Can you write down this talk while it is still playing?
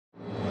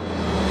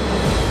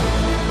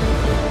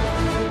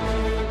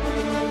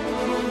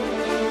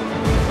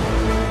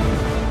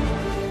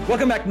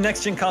Welcome back to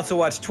Next Gen Console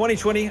Watch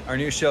 2020, our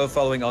new show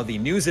following all the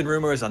news and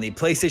rumors on the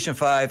PlayStation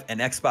 5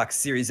 and Xbox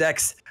Series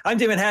X. I'm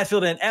Damon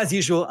Hatfield, and as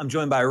usual, I'm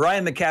joined by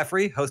Ryan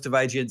McCaffrey, host of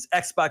IGN's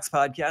Xbox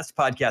podcast,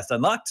 Podcast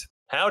Unlocked.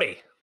 Howdy.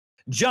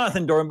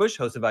 Jonathan Dornbush,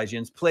 host of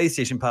IGN's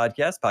PlayStation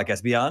podcast,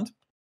 Podcast Beyond.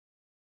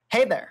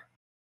 Hey there.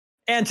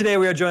 And today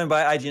we are joined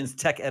by IGN's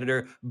tech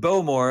editor,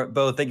 Bo Moore.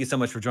 Bo, thank you so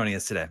much for joining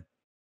us today.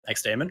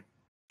 Thanks, Damon.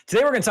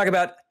 Today we're going to talk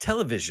about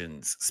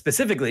televisions.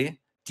 Specifically,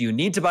 do you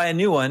need to buy a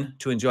new one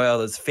to enjoy all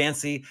those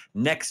fancy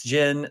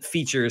next-gen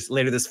features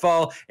later this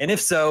fall? And if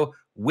so,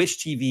 which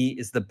TV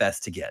is the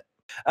best to get?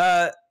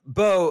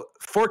 Bo,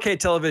 4K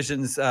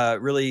televisions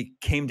really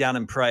came down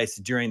in price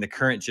during the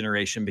current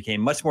generation, became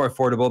much more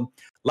affordable.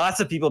 Lots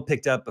of people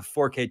picked up a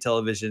 4K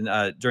television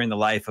during the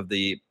life of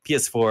the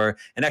PS4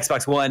 and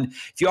Xbox One.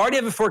 If you already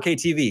have a 4K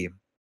TV,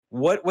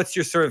 what's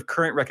your sort of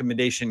current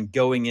recommendation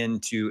going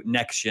into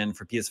next gen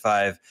for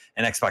PS5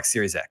 and Xbox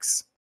Series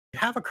X?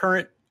 If you have a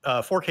current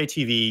 4K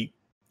TV,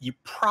 you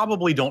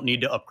probably don't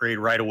need to upgrade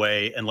right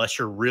away unless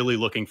you're really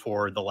looking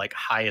for the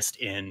highest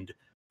end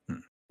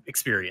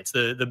experience.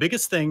 The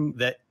biggest thing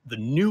that the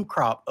new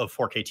crop of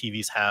 4K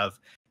TVs have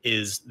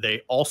is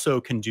they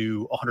also can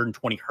do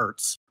 120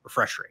 hertz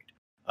refresh rate.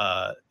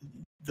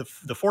 The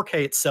 4K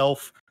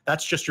itself,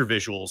 that's just your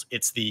visuals.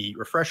 It's the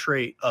refresh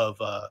rate of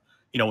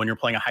when you're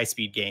playing a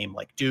high-speed game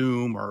like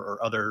Doom or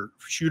other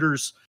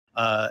shooters,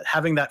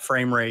 having that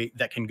frame rate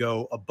that can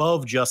go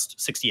above just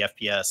 60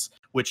 FPS,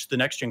 which the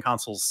next-gen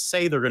consoles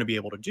say they're going to be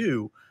able to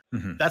do.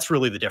 That's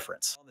really the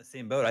difference. On the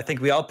same boat. I think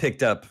we all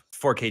picked up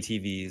 4K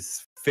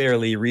TVs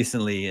fairly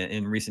recently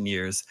in recent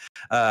years.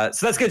 So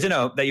that's good to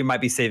know that you might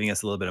be saving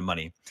us a little bit of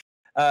money.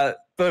 But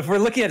if we're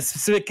looking at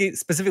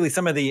specifically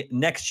some of the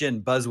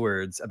next-gen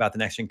buzzwords about the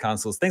next-gen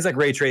consoles, things like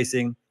ray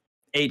tracing,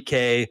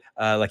 8K,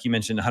 like you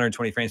mentioned,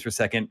 120 frames per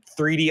second,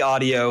 3D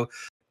audio.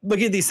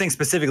 Looking at these things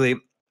specifically,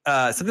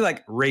 something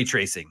like ray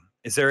tracing.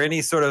 Is there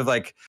any sort of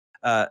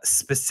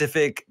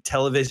specific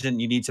television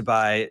you need to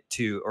buy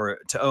to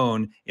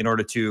own in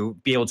order to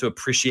be able to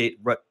appreciate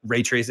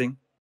ray tracing?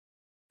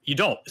 You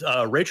don't.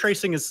 Ray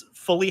tracing is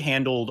fully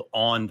handled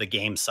on the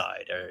game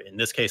side. In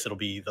this case, it'll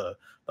be the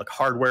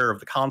hardware of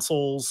the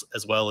consoles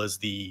as well as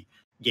the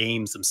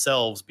games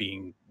themselves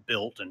being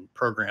built and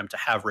programmed to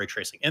have ray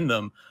tracing in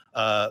them.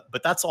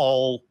 But that's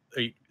all.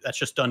 That's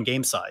just done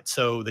game side.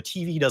 So the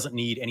TV doesn't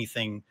need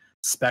anything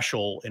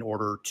special in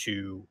order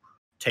to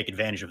take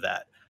advantage of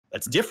that.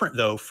 That's different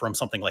though from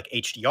something like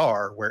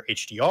HDR, where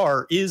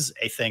HDR is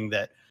a thing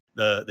that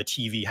the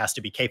TV has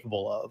to be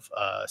capable of.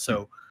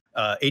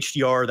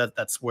 HDR,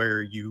 that's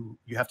where you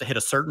have to hit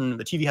the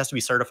TV has to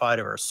be certified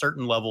over a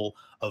certain level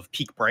of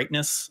peak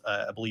brightness.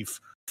 I believe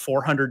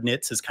 400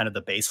 nits is kind of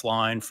the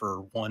baseline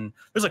for one.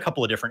 There's a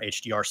couple of different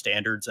HDR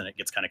standards and it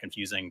gets kind of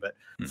confusing, but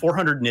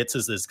 400 nits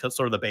is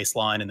sort of the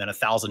baseline, and then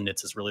 1000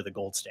 nits is really the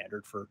gold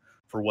standard for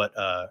what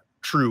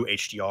true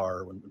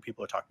HDR when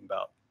people are talking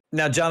about.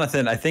 Now,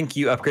 Jonathan, I think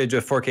you upgraded to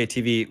a 4K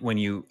TV when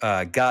you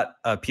got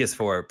a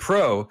PS4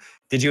 Pro.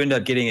 Did you end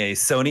up getting a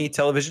Sony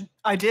television?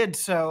 I did.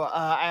 So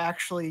I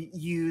actually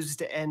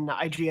used an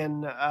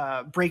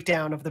IGN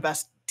breakdown of the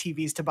best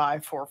TVs to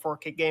buy for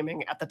 4K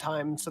gaming at the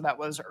time. So that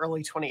was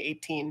early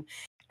 2018.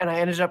 And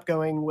I ended up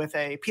going with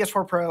a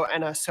PS4 Pro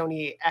and a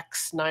Sony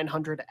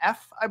X900F,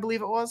 I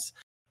believe it was.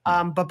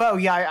 But Bo,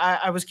 yeah,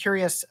 I was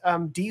curious.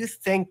 Do you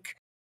think,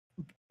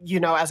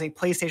 as a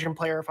PlayStation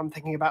player, if I'm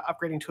thinking about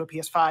upgrading to a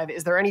PS5,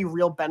 is there any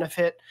real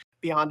benefit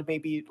beyond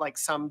maybe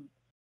some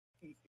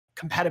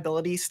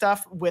compatibility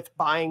stuff with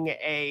buying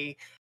a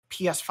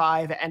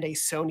PS5 and a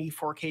Sony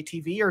 4K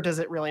TV, or does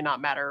it really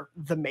not matter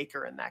the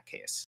maker in that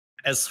case?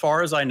 As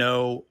far as I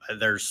know,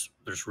 there's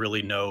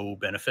really no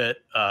benefit.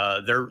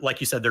 Like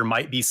you said, there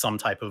might be some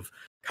type of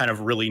kind of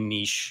really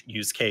niche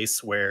use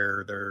case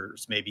where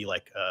there's maybe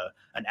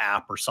an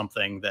app or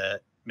something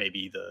that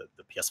maybe the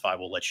PS5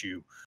 will let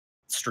you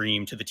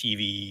stream to the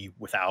TV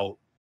without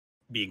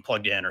being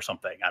plugged in or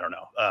something. I don't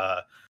know.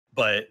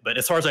 But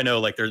as far as I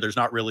know, there's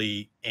not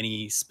really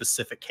any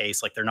specific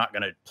case. They're not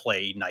going to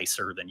play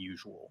nicer than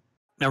usual.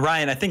 Now,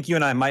 Ryan, I think you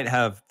and I might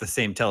have the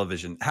same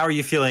television. How are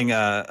you feeling?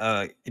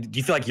 Do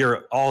you feel like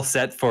you're all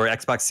set for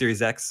Xbox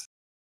Series X?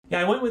 Yeah,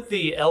 I went with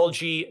the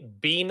LG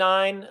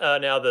B9.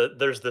 Now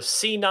there's the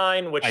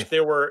C9, which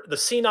the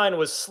C9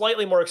 was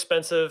slightly more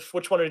expensive.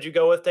 Which one did you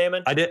go with,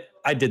 Damon? I did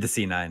the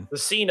C9. The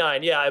C9,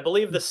 yeah, I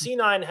believe the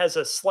C9 has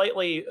a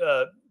slightly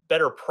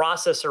better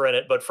processor in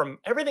it. But from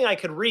everything I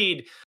could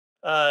read,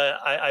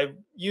 I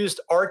used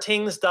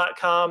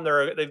rtings.com.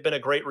 They've been a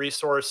great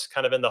resource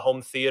kind of in the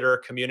home theater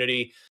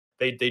community.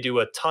 They do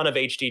a ton of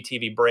HD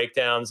TV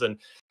breakdowns, and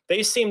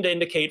they seem to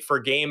indicate for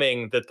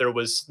gaming that there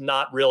was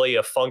not really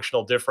a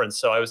functional difference.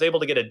 So I was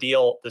able to get a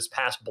deal this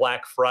past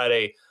Black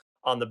Friday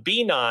on the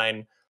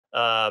B9.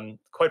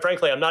 Quite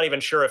frankly, I'm not even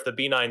sure if the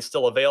B9 is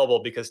still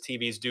available because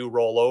TVs do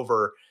roll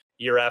over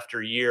year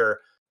after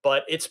year.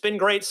 But it's been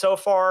great so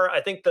far.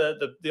 I think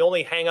the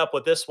only hang up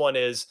with this one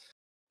is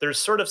there's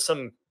sort of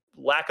some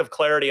lack of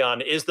clarity on,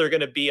 is there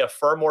going to be a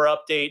firmware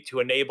update to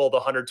enable the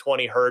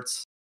 120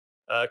 hertz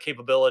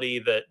capability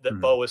that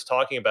Bo was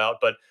talking about.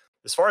 But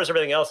as far as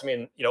everything else, I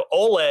mean,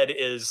 OLED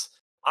is.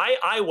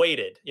 I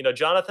waited.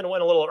 Jonathan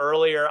went a little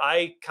earlier.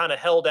 I kind of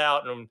held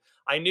out, and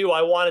I knew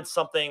I wanted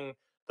something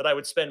that I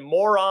would spend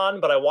more on,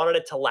 but I wanted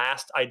it to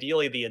last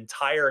ideally the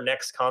entire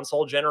next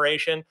console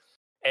generation.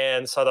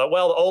 And so I thought,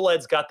 well,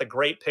 OLED's got the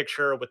great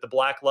picture with the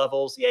black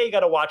levels. Yeah, you got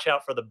to watch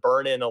out for the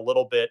burn in a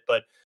little bit,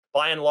 but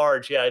by and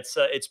large, yeah,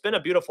 it's been a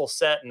beautiful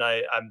set, and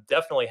I'm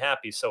definitely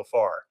happy so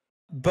far.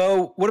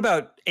 Bo, what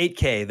about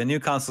 8K? The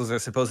new consoles are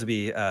supposed to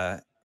be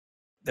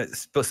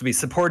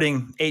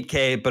supporting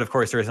 8K, but of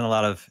course there isn't a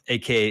lot of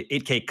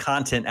 8K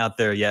content out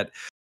there yet.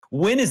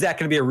 When is that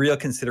going to be a real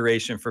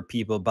consideration for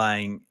people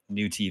buying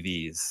new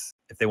TVs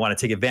if they want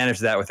to take advantage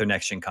of that with their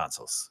next gen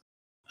consoles?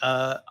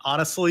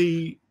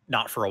 Honestly,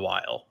 not for a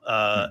while.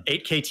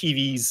 8K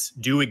TVs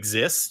do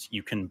exist.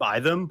 You can buy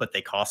them, but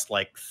they cost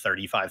like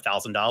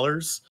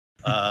 $35,000.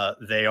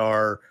 They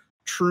are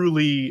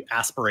truly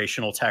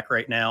aspirational tech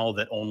right now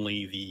that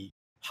only the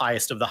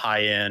highest of the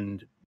high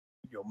end,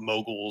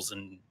 moguls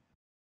and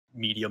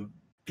medium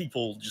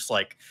people, just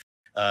like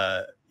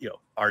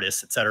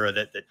artists, etc.,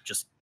 that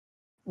just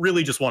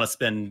really just want to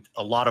spend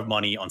a lot of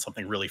money on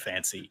something really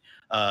fancy.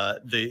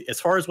 As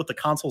far as what the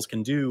consoles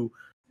can do,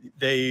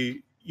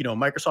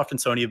 Microsoft and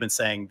Sony have been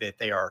saying that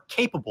they are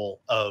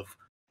capable of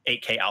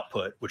 8K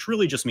output, which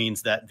really just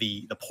means that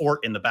the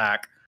port in the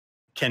back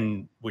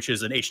which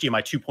is an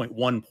HDMI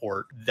 2.1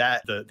 port,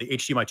 that the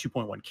HDMI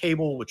 2.1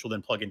 cable, which will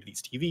then plug into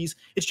these TVs,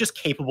 it's just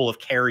capable of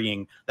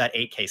carrying that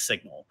 8K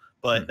signal.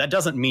 But that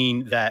doesn't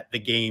mean that the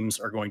games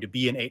are going to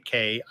be in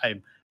 8K.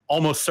 I'm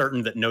almost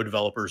certain that no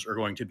developers are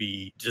going to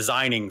be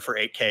designing for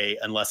 8K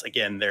unless,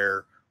 again,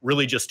 they're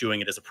really just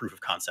doing it as a proof of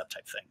concept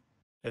type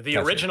thing. The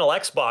original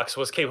Xbox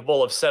was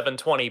capable of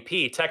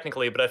 720p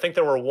technically, but I think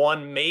there were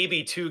one,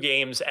 maybe two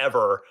games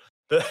ever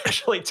that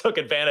actually took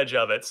advantage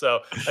of it.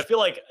 So I feel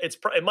like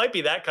it might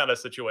be that kind of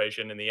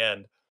situation in the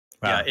end.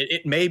 Wow. Yeah,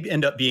 it may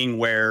end up being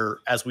where,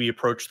 as we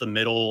approach the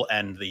middle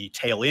and the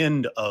tail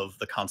end of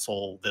the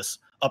console, this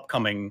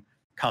upcoming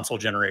console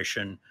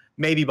generation,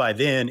 maybe by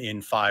then,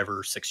 in 5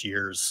 or 6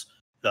 years,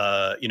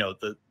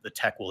 the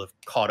tech will have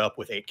caught up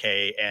with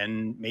 8K,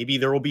 and maybe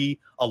there will be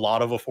a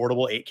lot of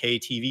affordable 8K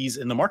TVs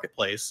in the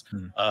marketplace.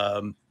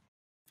 And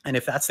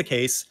if that's the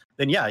case,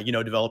 then yeah,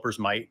 developers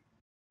might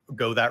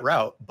go that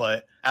route.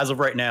 But as of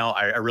right now,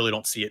 I really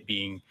don't see it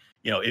being,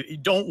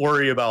 don't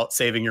worry about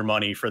saving your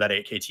money for that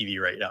 8K TV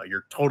right now.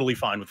 You're totally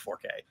fine with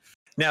 4K.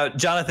 Now,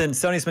 Jonathan,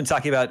 Sony's been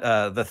talking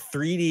about the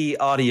 3D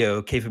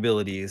audio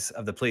capabilities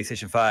of the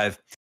PlayStation 5.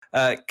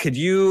 Could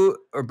you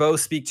or Bo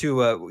speak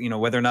to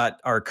whether or not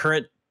our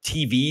current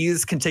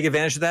TVs can take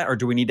advantage of that, or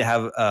do we need to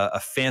have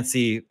a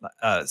fancy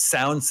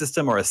sound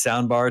system or a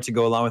sound bar to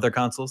go along with our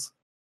consoles?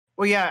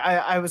 Well,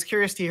 yeah, I was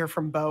curious to hear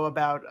from Bo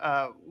about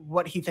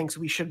what he thinks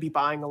we should be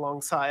buying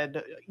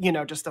alongside,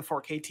 just a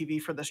 4K TV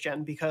for this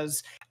gen,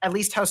 because at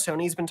least how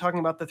Sony's been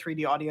talking about the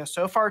 3D audio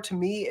so far, to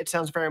me, it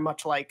sounds very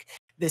much like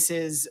this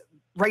is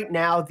right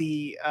now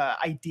the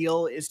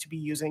ideal is to be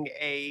using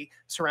a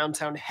surround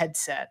sound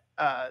headset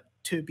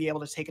to be able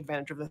to take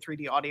advantage of the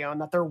 3D audio, and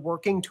that they're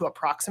working to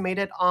approximate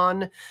it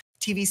on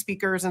TV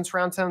speakers and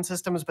surround sound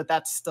systems, but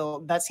that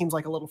seems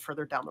like a little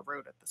further down the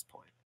road at this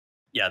point.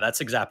 Yeah,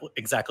 that's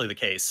exactly the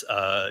case.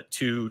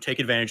 To take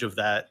advantage of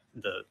that,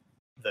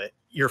 the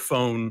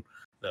earphone,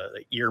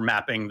 the ear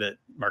mapping that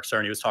Mark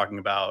Cerny was talking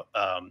about,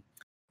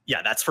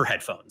 yeah, that's for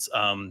headphones.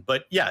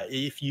 But yeah,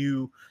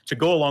 to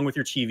go along with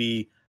your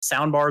TV,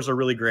 sound bars are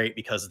really great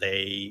because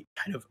they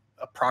kind of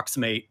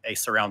approximate a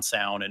surround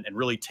sound and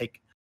really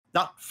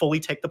not fully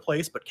take the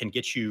place, but can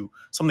get you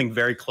something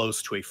very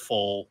close to a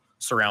full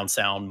surround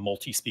sound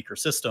multi-speaker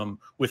system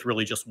with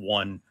really just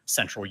one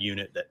central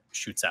unit that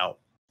shoots out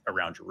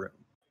around your room.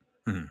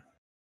 Mm-hmm.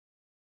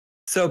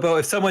 So, Bo,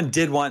 if someone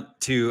did want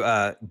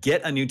to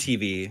get a new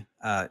TV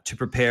to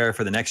prepare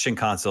for the next gen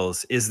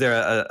consoles, is there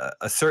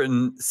a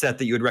certain set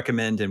that you would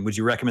recommend, and would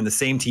you recommend the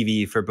same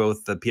TV for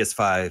both the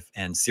PS5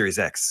 and Series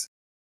X?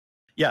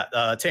 Yeah,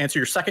 to answer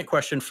your second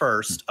question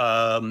first,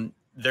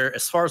 there,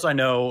 as far as I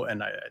know,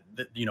 and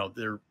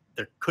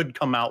there could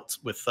come out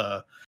with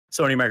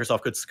Sony,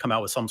 Microsoft could come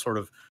out with some sort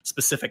of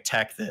specific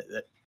tech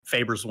that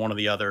favors one or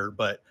the other.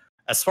 But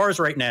as far as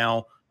right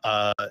now,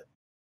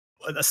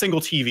 a single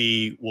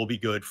TV will be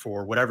good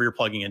for whatever you're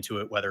plugging into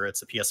it, whether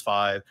it's a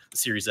PS5, the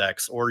Series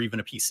X, or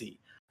even a PC.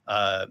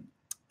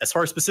 As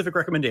far as specific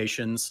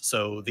recommendations,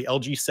 so the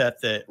LG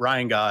set that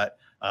Ryan got,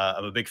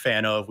 I'm a big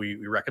fan of.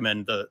 We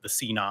recommend the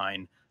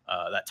C9,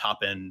 that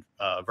top end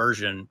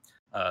version.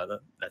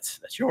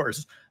 That's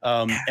yours.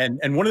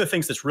 And one of the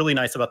things that's really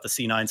nice about the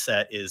C9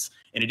 set is,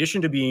 in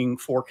addition to being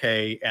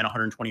 4K and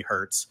 120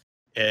 hertz,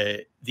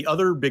 the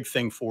other big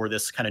thing for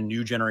this kind of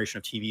new generation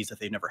of TVs that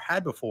they've never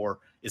had before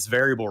is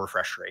variable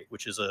refresh rate,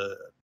 which is a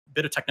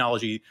bit of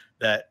technology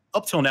that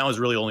up till now has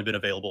really only been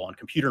available on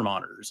computer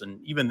monitors.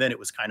 And even then it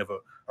was kind of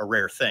a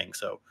rare thing.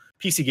 So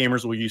PC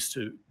gamers will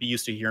be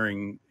used to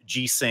hearing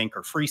G-Sync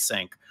or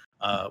FreeSync,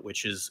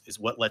 which is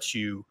what lets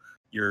your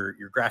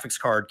graphics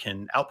card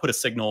can output a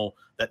signal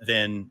that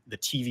then the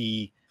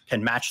TV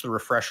can match the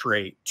refresh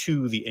rate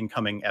to the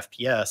incoming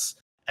FPS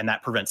and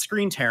that prevents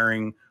screen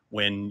tearing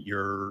when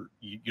you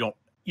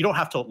don't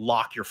have to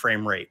lock your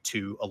frame rate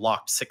to a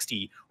locked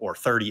 60 or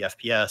 30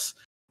 FPS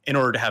in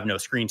order to have no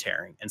screen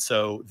tearing. And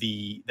so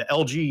the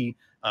LG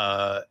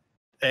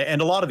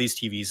and a lot of these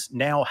TVs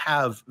now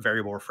have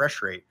variable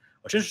refresh rate.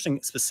 What's interesting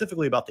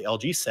specifically about the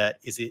LG set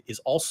is it is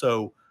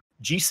also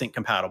G-Sync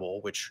compatible,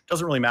 which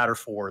doesn't really matter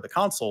for the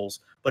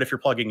consoles, but if you're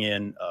plugging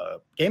in a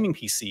gaming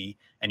PC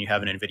and you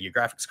have an NVIDIA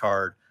graphics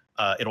card,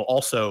 it'll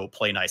also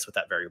play nice with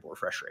that variable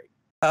refresh rate.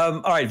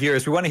 All right,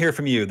 viewers, we want to hear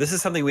from you. This is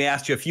something we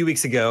asked you a few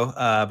weeks ago,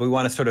 but we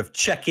want to sort of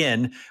check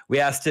in. We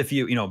asked if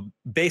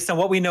based on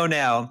what we know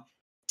now,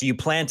 do you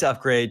plan to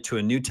upgrade to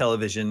a new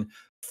television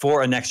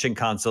for a next-gen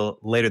console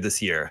later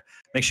this year?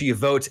 Make sure you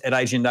vote at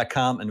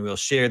IGN.com, and we'll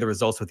share the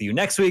results with you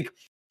next week.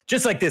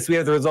 Just like this, we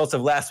have the results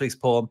of last week's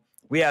poll.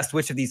 We asked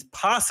which of these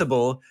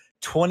possible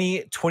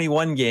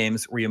 2021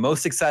 games were you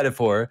most excited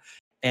for,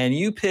 and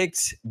you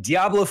picked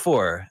Diablo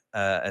 4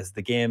 as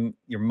the game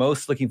you're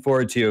most looking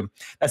forward to.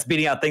 That's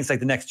beating out things like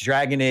the next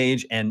Dragon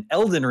Age and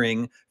Elden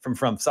Ring from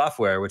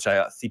Software, which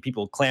I see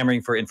people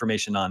clamoring for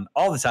information on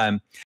all the time.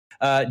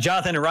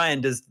 Jonathan and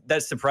Ryan, does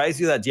that surprise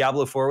you that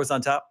Diablo 4 was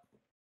on top?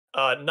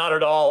 Not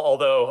at all,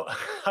 although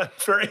I'm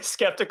very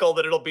skeptical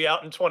that it'll be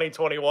out in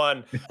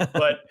 2021.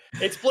 But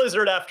it's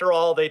Blizzard after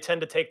all. They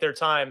tend to take their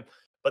time,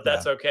 but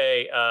that's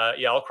okay.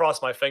 I'll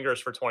cross my fingers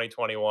for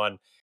 2021.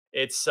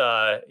 It's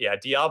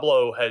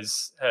Diablo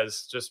has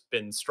just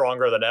been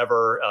stronger than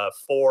ever.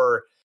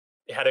 4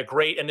 had a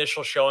great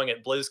initial showing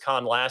at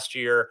BlizzCon last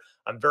year.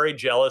 I'm very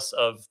jealous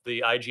of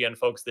the IGN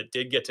folks that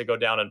did get to go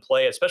down and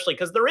play, especially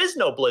because there is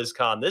no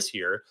BlizzCon this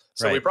year,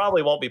 so we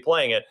probably won't be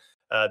playing it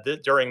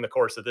during the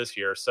course of this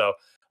year. So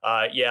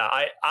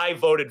I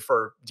voted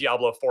for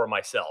Diablo 4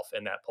 myself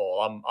in that poll.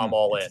 I'm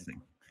all in.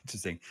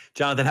 Interesting.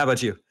 Jonathan, how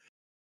about you?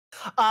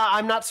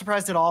 I'm not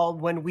surprised at all.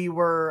 When we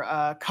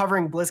were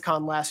covering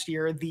BlizzCon last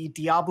year, the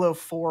Diablo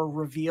 4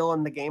 reveal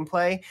in the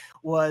gameplay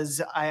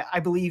was, I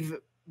believe,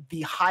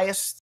 the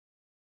highest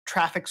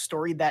traffic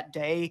story that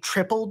day,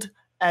 tripled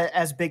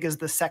as big as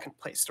the second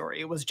place story.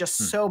 It was just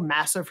so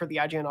massive for the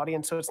IGN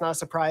audience, so it's not a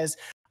surprise.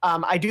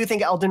 I do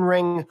think Elden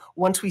Ring,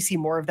 once we see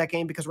more of that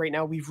game, because right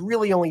now we've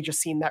really only just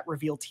seen that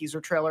reveal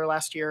teaser trailer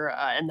last year,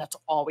 and that's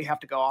all we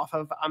have to go off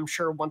of. I'm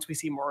sure once we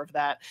see more of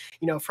that,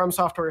 From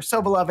Software is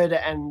so beloved,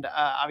 and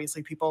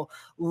obviously people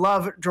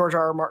love George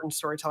R.R. Martin's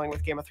storytelling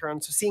with Game of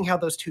Thrones. So seeing how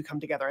those two come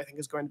together, I think,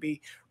 is going to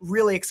be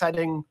really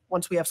exciting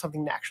once we have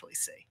something to actually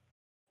see.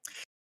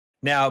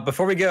 Now,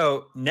 before we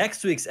go,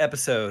 next week's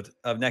episode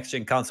of Next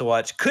Gen Console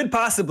Watch could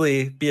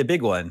possibly be a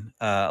big one.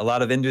 A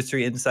lot of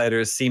industry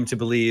insiders seem to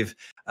believe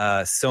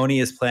Sony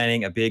is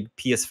planning a big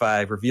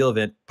PS5 reveal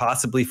event,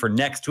 possibly for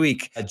next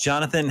week.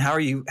 Jonathan, how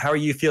are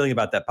you feeling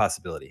about that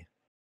possibility?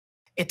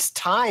 It's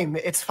time.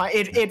 It's fine.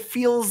 It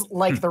feels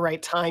like the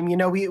right time.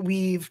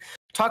 We've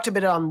talked a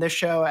bit on this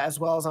show as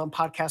well as on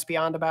Podcast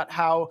Beyond about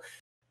how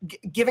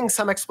giving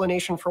some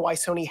explanation for why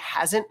Sony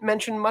hasn't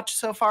mentioned much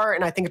so far.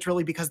 And I think it's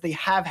really because they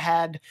have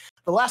had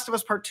The Last of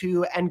Us Part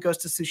 2 and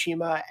Ghost of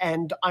Tsushima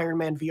and Iron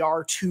Man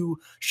VR to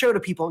show to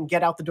people and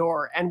get out the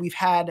door. And we've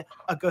had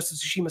a Ghost of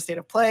Tsushima state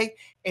of play,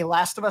 a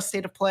Last of Us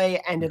state of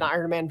play, and an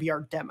Iron Man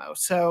VR demo.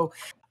 So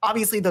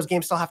obviously those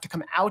games still have to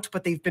come out,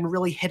 but they've been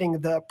really hitting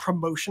the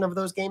promotion of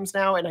those games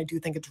now. And I do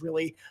think it's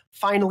really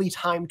finally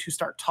time to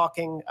start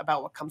talking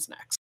about what comes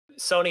next.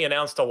 Sony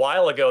announced a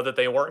while ago that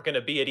they weren't going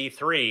to be at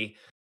E3.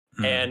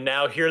 And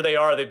now here they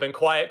are. They've been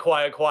quiet.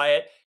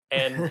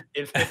 And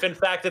if in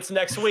fact it's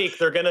next week,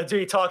 they're going to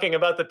be talking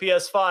about the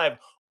PS5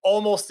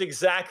 almost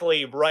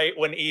exactly right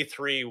when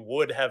E3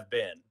 would have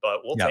been.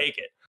 But we'll take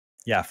it.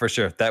 Yeah, for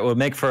sure. That will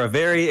make for a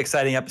very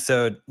exciting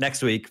episode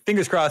next week.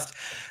 Fingers crossed.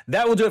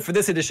 That will do it for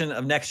this edition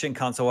of Next Gen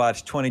Console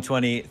Watch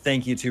 2020.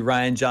 Thank you to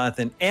Ryan,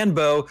 Jonathan, and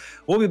Bo.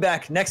 We'll be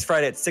back next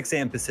Friday at 6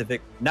 a.m.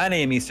 Pacific, 9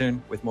 a.m.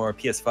 Eastern with more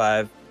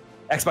PS5,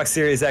 Xbox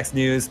Series X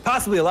news,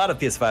 possibly a lot of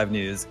PS5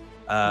 news.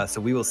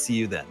 So we will see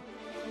you then.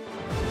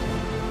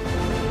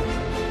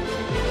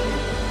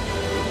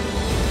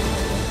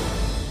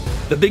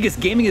 The biggest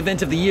gaming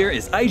event of the year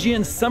is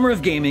IGN's Summer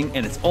of Gaming,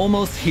 and it's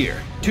almost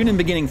here. Tune in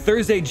beginning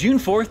Thursday, June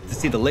 4th to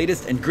see the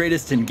latest and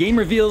greatest in game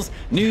reveals,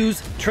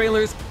 news,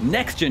 trailers,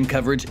 next-gen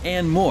coverage,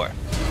 and more.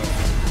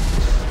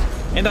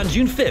 And on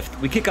June 5th,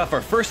 we kick off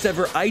our first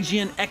ever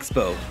IGN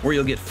Expo, where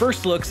you'll get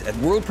first looks at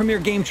world premiere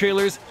game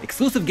trailers,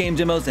 exclusive game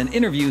demos, and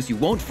interviews you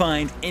won't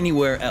find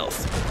anywhere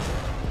else.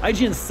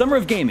 IGN's Summer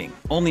of Gaming,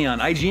 only on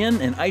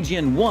IGN and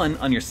IGN One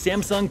on your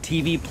Samsung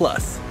TV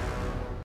Plus.